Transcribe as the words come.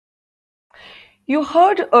You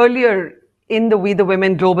heard earlier in the We the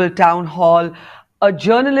Women Global Town Hall a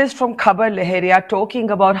journalist from Khabar Leheria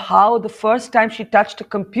talking about how the first time she touched a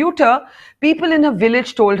computer, people in her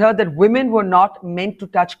village told her that women were not meant to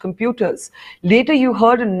touch computers. Later, you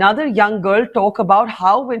heard another young girl talk about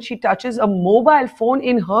how when she touches a mobile phone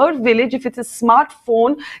in her village, if it's a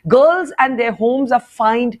smartphone, girls and their homes are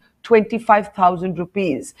fined 25,000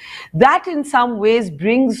 rupees. That in some ways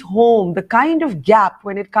brings home the kind of gap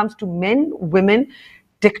when it comes to men, women,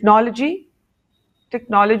 technology,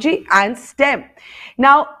 technology and STEM.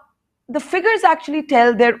 Now, the figures actually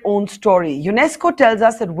tell their own story. UNESCO tells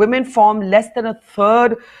us that women form less than a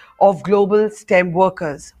third of global STEM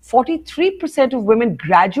workers. 43% of women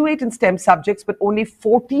graduate in STEM subjects, but only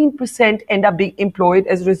 14% end up being employed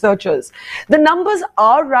as researchers. The numbers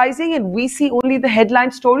are rising, and we see only the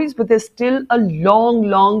headline stories, but there's still a long,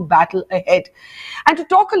 long battle ahead. And to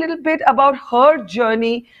talk a little bit about her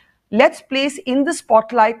journey, let's place in the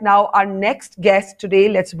spotlight now our next guest today.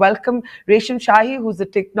 Let's welcome Resham Sahi, who's the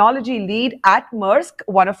technology lead at Maersk,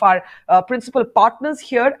 one of our principal partners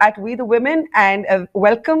here at We the Women. And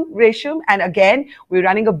welcome, Resham. And again, we're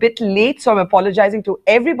running a bit late, so I'm apologizing to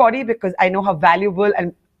everybody because I know how valuable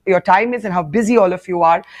and your time is and how busy all of you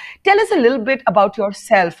are. Tell us a little bit about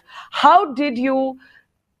yourself. How did you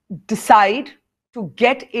decide to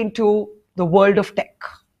get into the world of tech?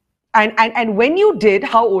 And when you did,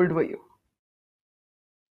 how old were you?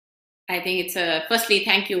 I think it's firstly,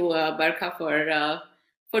 thank you, Barkha,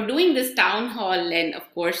 for doing this town hall, and of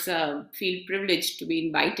course, feel privileged to be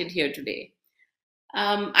invited here today.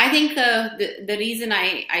 I think the reason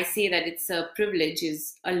I say that it's a privilege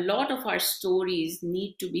is a lot of our stories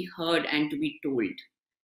need to be heard and to be told.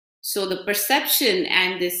 So the perception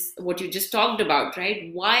and this, what you just talked about,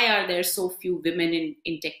 right? Why are there so few women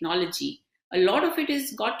in technology? A lot of it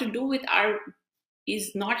is got to do with our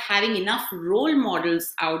is not having enough role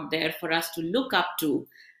models out there for us to look up to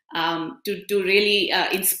really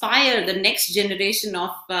inspire the next generation of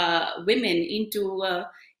women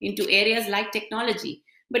into areas like technology.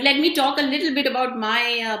 But let me talk a little bit about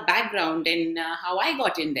my background and how I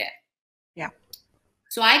got in there. Yeah.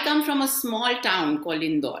 So I come from a small town called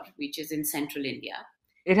Indore, which is in central India.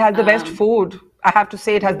 It has the best food. I have to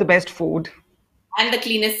say it has the best food. And the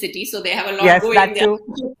cleanest city, so they have a lot Yes, going that there.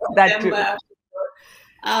 too. That too.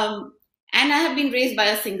 And I have been raised by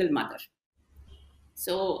a single mother.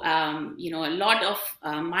 So, a lot of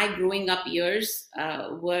my growing up years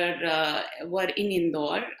were in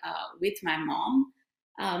Indore with my mom.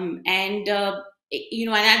 And at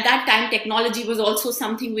that time, technology was also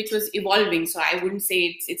something which was evolving. So I wouldn't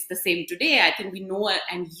say it's the same today. I think we know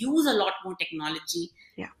and use a lot more technology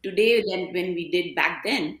today than when we did back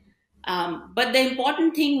then. But the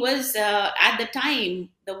important thing was at the time,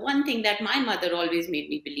 the one thing that my mother always made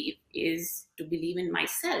me believe is to believe in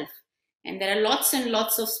myself. And there are lots and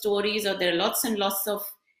lots of stories, or there are lots and lots of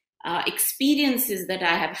experiences that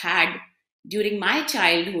I have had during my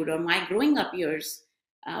childhood or my growing up years,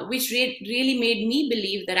 which really made me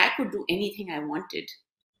believe that I could do anything I wanted.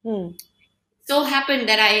 So happened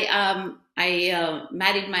that I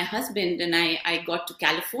married my husband, and I got to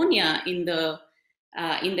California in the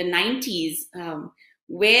 90s,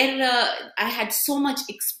 where I had so much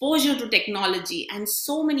exposure to technology and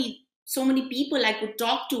so many people I could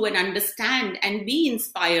talk to and understand and be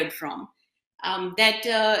inspired from. That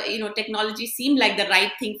technology seemed like the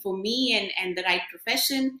right thing for me and the right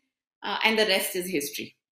profession, and the rest is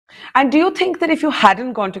history. And do you think that if you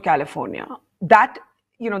hadn't gone to California, that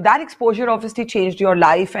that exposure obviously changed your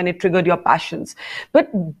life and it triggered your passions? But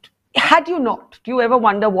had you not, do you ever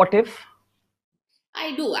wonder what if?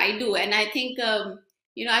 I do, and I think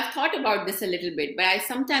I've thought about this a little bit, but I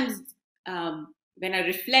sometimes when I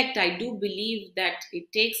reflect, I do believe that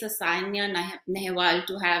it takes a Sainya Nehwal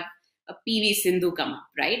to have a PV Sindhu come up,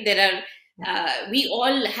 right? We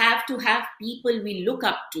all have to have people we look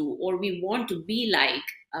up to or we want to be like,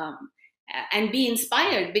 and be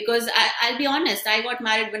inspired. Because I'll be honest, I got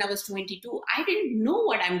married when I was 22. I didn't know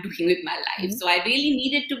what I'm doing with my life. So I really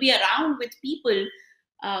needed to be around with people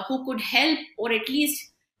who could help, or at least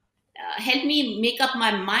help me make up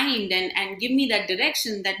my mind and give me that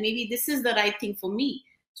direction that maybe this is the right thing for me.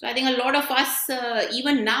 So I think a lot of us,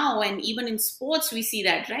 even now and even in sports, we see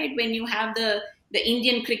that, right? When you have the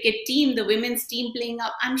Indian cricket team, the women's team playing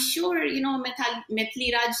up, I'm sure,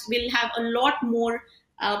 Methali Raj will have a lot more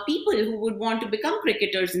people who would want to become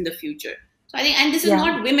cricketers in the future. So I think, and this is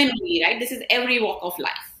not women only, right? This is every walk of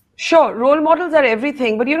life. Sure, role models are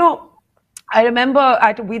everything. But I remember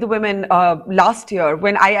at We the Women last year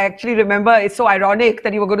when I actually remember it's so ironic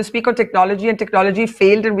that you were going to speak on technology and technology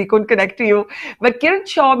failed and we couldn't connect to you. But Kiran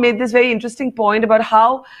Shaw made this very interesting point about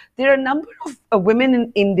how there are a number of women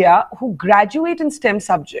in India who graduate in STEM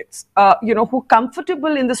subjects, who are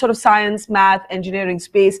comfortable in the sort of science, math, engineering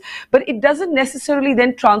space, but it doesn't necessarily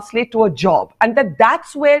then translate to a job. And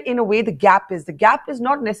that's where, in a way, the gap is. The gap is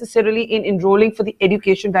not necessarily in enrolling for the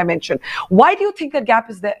education dimension. Why do you think that gap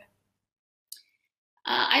is there?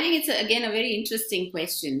 I think it's again a very interesting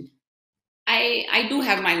question. I do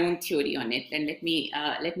have my own theory on it, and let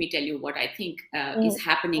me tell you what I think is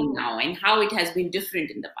happening now and how it has been different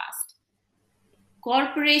in the past.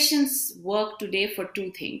 Corporations work today for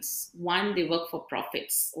two things. One, they work for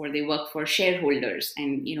profits, or they work for shareholders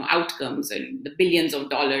and outcomes and the billions of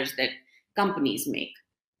dollars that companies make.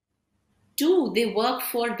 Two, they work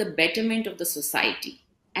for the betterment of the society.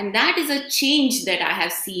 And that is a change that I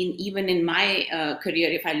have seen even in my career.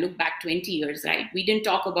 If I look back 20 years, right, we didn't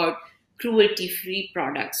talk about cruelty-free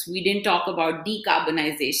products. We didn't talk about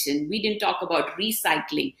decarbonization. We didn't talk about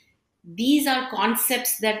recycling. These are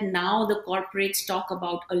concepts that now the corporates talk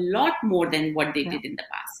about a lot more than what they did in the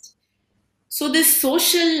past. So this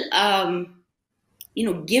social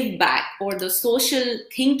give back, or the social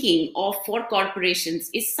thinking of for corporations,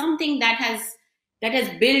 is something that has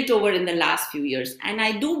built over in the last few years. And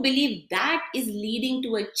I do believe that is leading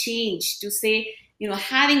to a change to say,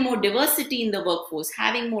 having more diversity in the workforce,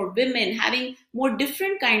 having more women, having more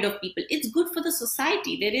different kind of people, it's good for the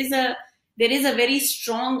society. There is a very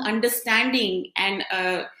strong understanding and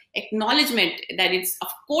acknowledgement that it's of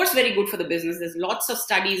course very good for the business. There's lots of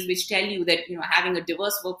studies which tell you that having a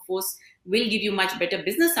diverse workforce will give you much better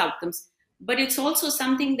business outcomes. But it's also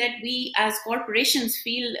something that we as corporations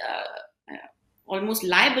feel almost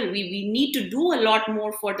liable. We need to do a lot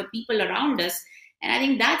more for the people around us. And I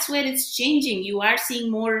think that's where it's changing. You are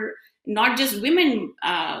seeing more, not just women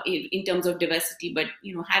in terms of diversity, but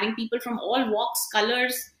having people from all walks,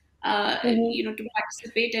 colors, to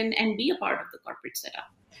participate and be a part of the corporate setup.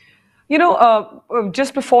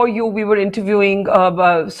 Just before we were interviewing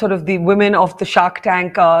sort of the women of the Shark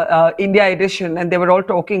Tank India edition, and they were all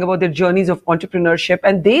talking about their journeys of entrepreneurship,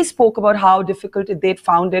 and they spoke about how difficult they'd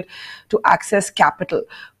found it to access capital.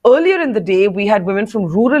 Earlier in the day, we had women from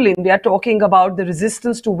rural India talking about the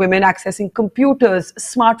resistance to women accessing computers,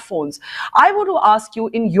 smartphones. I want to ask you,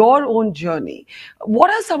 in your own journey, what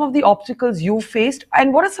are some of the obstacles you faced,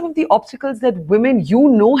 and what are some of the obstacles that women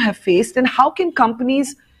have faced, and how can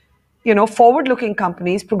companies, forward-looking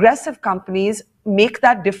companies, progressive companies, make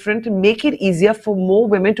that different and make it easier for more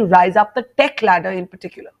women to rise up the tech ladder in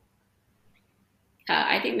particular?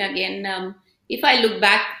 I think, again, if I look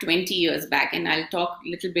back 20 years back, and I'll talk a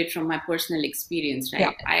little bit from my personal experience,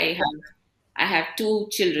 right? Yeah. I have two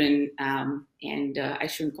children, and I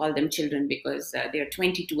shouldn't call them children because they're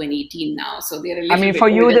 22 and 18 now. So they're a little bit for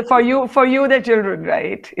older. you, they're children,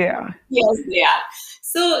 right? Yeah. Yes, they are.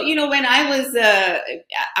 So, when I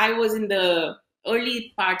was in the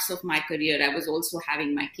early parts of my career, I was also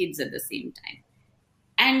having my kids at the same time.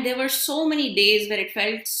 And there were so many days where it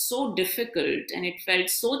felt so difficult and it felt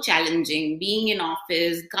so challenging, being in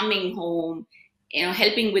office, coming home,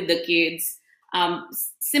 helping with the kids.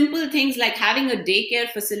 Simple things like having a daycare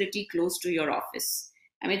facility close to your office.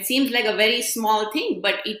 I mean, it seems like a very small thing,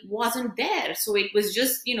 but it wasn't there. So it was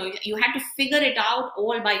just, you had to figure it out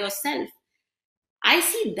all by yourself. I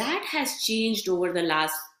see that has changed over the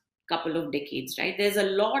last couple of decades, right? There's a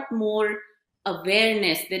lot more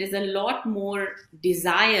awareness. There is a lot more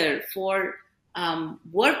desire for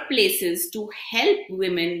workplaces to help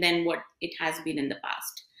women than what it has been in the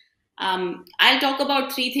past. I'll talk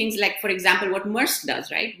about three things, like, for example, what Maersk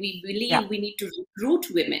does, right? We believe we need to recruit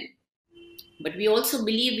women, but we also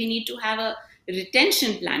believe we need to have a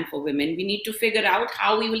retention plan for women. We need to figure out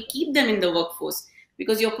how we will keep them in the workforce.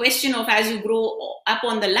 Because your question of, as you grow up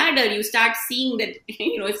on the ladder, you start seeing that,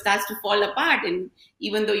 it starts to fall apart. And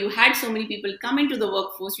even though you had so many people come into the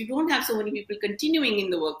workforce, you don't have so many people continuing in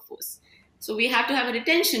the workforce. So we have to have a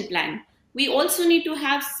retention plan. We also need to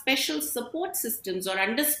have special support systems or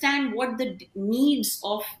understand what the needs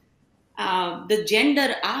of the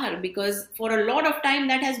gender are, because for a lot of time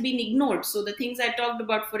that has been ignored. So the things I talked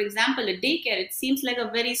about, for example, a daycare, it seems like a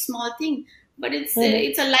very small thing, but it's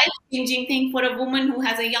a life-changing thing for a woman who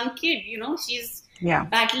has a young kid. She's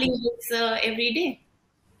battling this every day.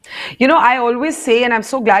 I always say, and I'm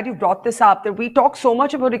so glad you brought this up, that we talk so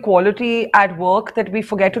much about equality at work that we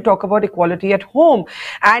forget to talk about equality at home.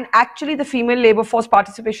 And actually, the female labor force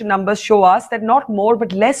participation numbers show us that not more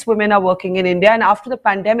but less women are working in India. And after the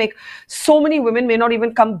pandemic, so many women may not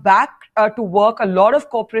even come back to work. A lot of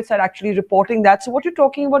corporates are actually reporting that. So what you're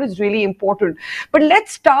talking about is really important. But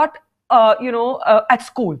let's start, at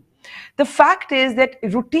school. The fact is that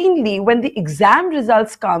routinely, when the exam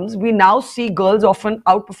results comes, we now see girls often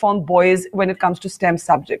outperform boys when it comes to STEM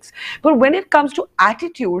subjects. But when it comes to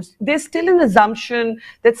attitudes, there's still an assumption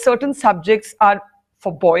that certain subjects are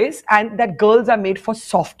for boys and that girls are made for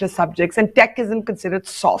softer subjects and tech isn't considered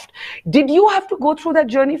soft. Did you have to go through that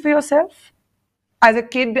journey for yourself as a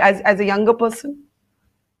kid, as a younger person?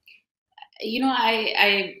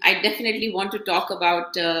 I definitely want to talk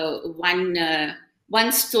about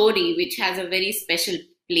one story which has a very special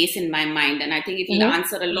place in my mind, and I think it will Mm-hmm.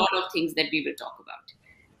 answer a lot of things that we will talk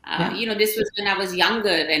about. Yeah. This was when I was younger,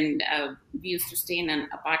 and we used to stay in an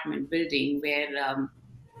apartment building where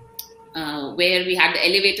we had the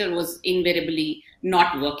elevator was invariably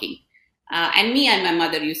not working. And me and my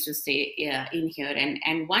mother used to stay in here.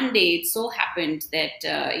 And one day it so happened that,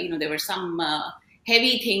 there were some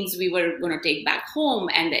heavy things we were going to take back home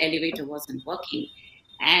and the elevator wasn't working.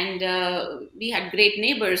 And we had great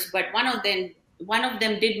neighbors, but one of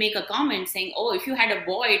them did make a comment saying, "Oh, if you had a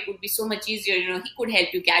boy, it would be so much easier. He could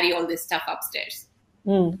help you carry all this stuff upstairs."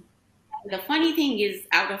 Mm. The funny thing is,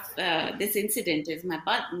 out of this incident, is my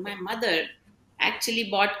mother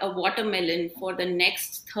actually bought a watermelon for the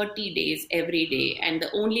next 30 days every day, and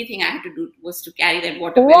the only thing I had to do was to carry that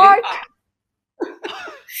watermelon What? up.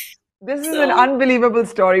 This is an So unbelievable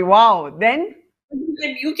story. Wow. Then?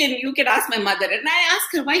 you can ask my mother, and I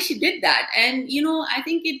asked her why she did that. And I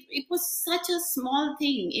think it was such a small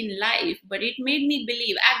thing in life, but it made me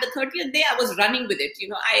believe. At the 30th day, I was running with it.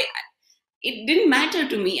 I it didn't matter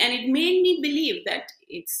to me, and it made me believe that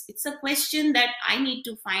it's a question that I need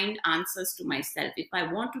to find answers to myself. If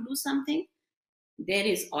I want to do something, there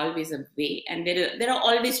is always a way, and there are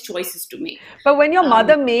always choices to make. But when your um,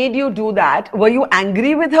 mother made you do that, were you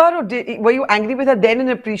angry with her, or were you angry with her then and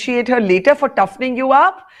appreciate her later for toughening you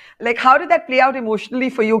up? Like, how did that play out emotionally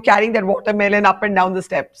for you carrying that watermelon up and down the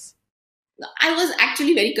steps? I was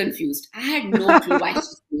actually very confused. I had no clue why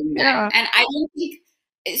she's doing that, Yeah. and I don't think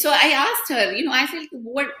so. I asked her, I said,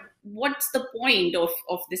 what's the point of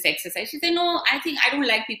this exercise? She said, no, I think I don't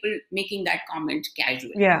like people making that comment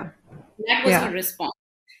casually. Yeah. That was her Yeah. response.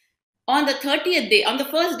 On the 30th day, on the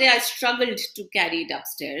first day, I struggled to carry it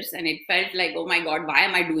upstairs, and it felt like, oh my God, why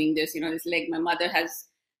am I doing this? It's like my mother has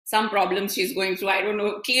some problems she's going through. I don't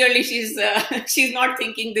know. Clearly, she's she's not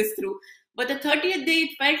thinking this through. But the 30th day,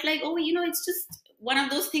 it felt like, oh, it's just one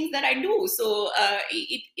of those things that I do. So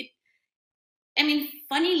I mean,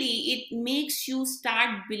 funnily, it makes you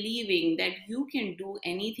start believing that you can do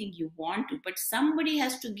anything you want to, but somebody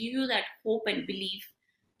has to give you that hope and belief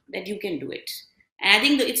that you can do it. And I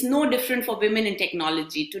think that it's no different for women in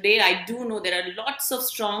technology. Today, I do know there are lots of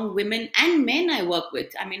strong women and men I work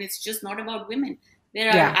with. I mean, it's just not about women.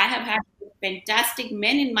 Yeah. I have had fantastic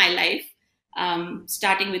men in my life,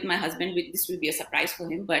 starting with my husband. This will be a surprise for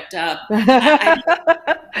him, but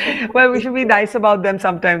Well, we should be nice about them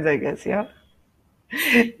sometimes, I guess. Yeah.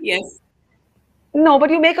 yes. No, but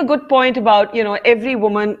you make a good point about, every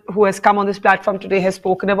woman who has come on this platform today has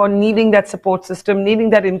spoken about needing that support system, needing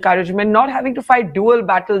that encouragement, not having to fight dual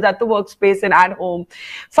battles at the workspace and at home.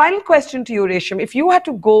 Final question to you, Resham. If you had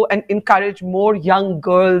to go and encourage more young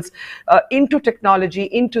girls into technology,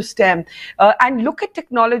 into STEM, and look at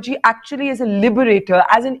technology actually as a liberator,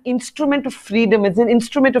 as an instrument of freedom, as an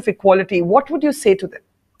instrument of equality, what would you say to them?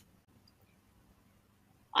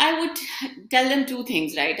 I would tell them two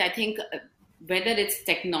things, right? I think whether it's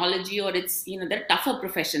technology or it's, there are tougher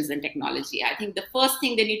professions than technology. I think the first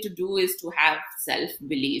thing they need to do is to have self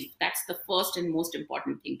belief. That's the first and most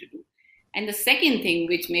important thing to do. And the second thing,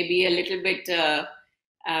 which may be a little bit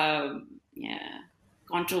yeah,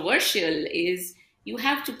 controversial, is you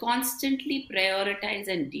have to constantly prioritize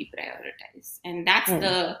and deprioritize. And that's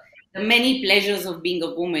Mm. the many pleasures of being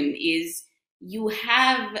a woman is you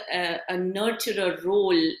have a nurturer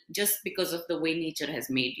role just because of the way nature has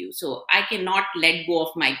made you. So I cannot let go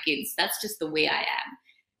of my kids. That's just the way I am.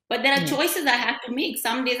 But there are Yeah. choices I have to make.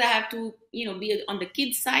 Some days I have to, be on the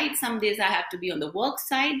kids side. Some days I have to be on the work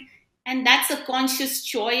side. And that's a conscious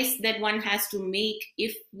choice that one has to make.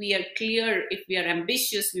 If we are clear, if we are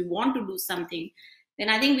ambitious, we want to do something, then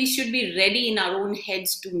I think we should be ready in our own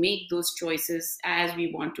heads to make those choices as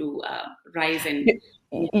we want to rise and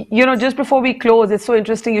Just before we close, it's so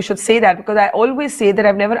interesting you should say that, because I always say that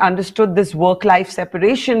I've never understood this work-life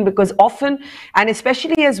separation, because often, and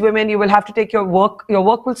especially as women, you will have to take your work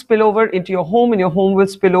will spill over into your home, and your home will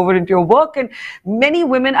spill over into your work. And many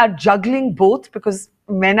women are juggling both because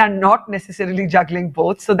men are not necessarily juggling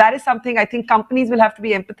both. So that is something I think companies will have to be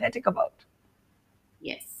empathetic about.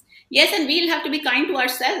 Yes. Yes, and we'll have to be kind to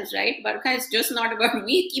ourselves, right? Barkha, it's just not about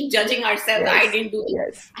we keep judging ourselves. Yes. I didn't do this.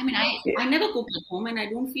 Yes. I mean, I never cook at home and I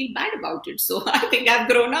don't feel bad about it. So I think I've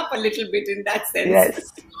grown up a little bit in that sense.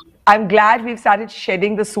 Yes. I'm glad we've started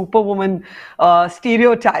shedding the superwoman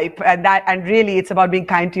stereotype, and really it's about being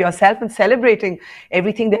kind to yourself and celebrating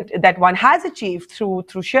everything that one has achieved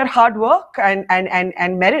through sheer hard work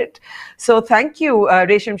and merit. So thank you,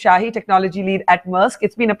 Resham Sahi, technology lead at Maersk.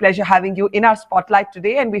 It's been a pleasure having you in our spotlight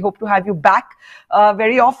today, and we hope to have you back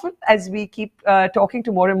very often as we keep talking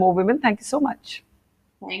to more and more women. Thank you so much.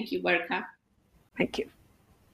 Thank you, Barkha. Thank you.